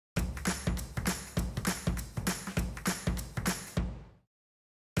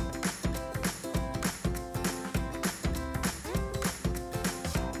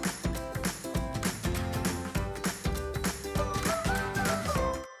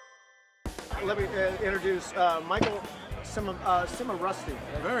let me introduce Michael Cimarusti.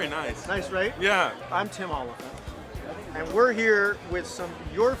 Very nice. Nice, right? Yeah. I'm Tim Olyphant, and we're here with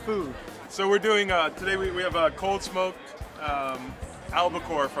your food. So we're doing today. We have a cold smoked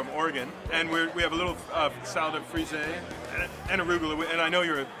albacore from Oregon, and we have a little salad of frise and arugula. And I know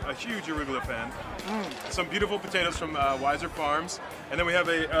you're a huge arugula fan. Some beautiful potatoes from Weiser Farms, and then we have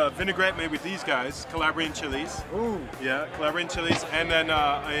a vinaigrette made with these guys, Calabrian chilies. Ooh. Yeah, Calabrian chilies, and then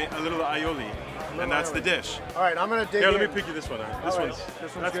a little aioli, and that's the dish. All right, I'm gonna dig Here, in. let me pick you this one out. This one's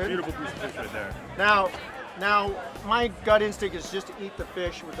that's good. a Beautiful piece of fish right there. Now, my gut instinct is just to eat the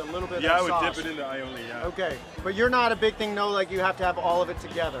fish with a little bit of sauce. Yeah, I would dip it into aioli, yeah. Okay, but you're not a big thing, no, like you have to have all of it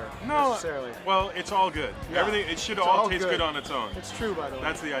together, necessarily. Well, it's all good. Yeah. Everything, it should all taste good on its own. It's true, by the way.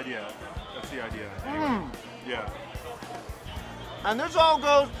 That's the idea. That's the idea. Anyway. Yeah. And this all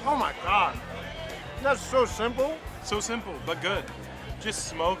goes, oh my God. That's so simple. So simple, but good. Just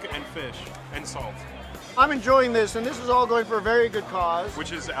smoke and fish and salt. I'm enjoying this, and this is all going for a very good cause.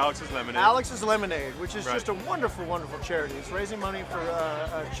 Which is Alex's Lemonade. Alex's Lemonade, which is Right. just a wonderful, wonderful charity. It's raising money for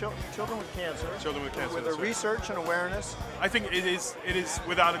children with cancer. Children with cancer. With the research and awareness. I think it is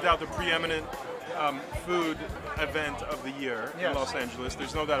without a doubt the preeminent food event of the year in Los Angeles.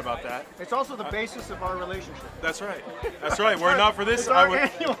 There's no doubt about that. It's also the basis of our relationship. That's right. That's right. Were it not for this, It's our I would.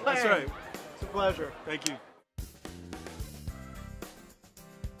 annual That's right. It's a pleasure. Thank you.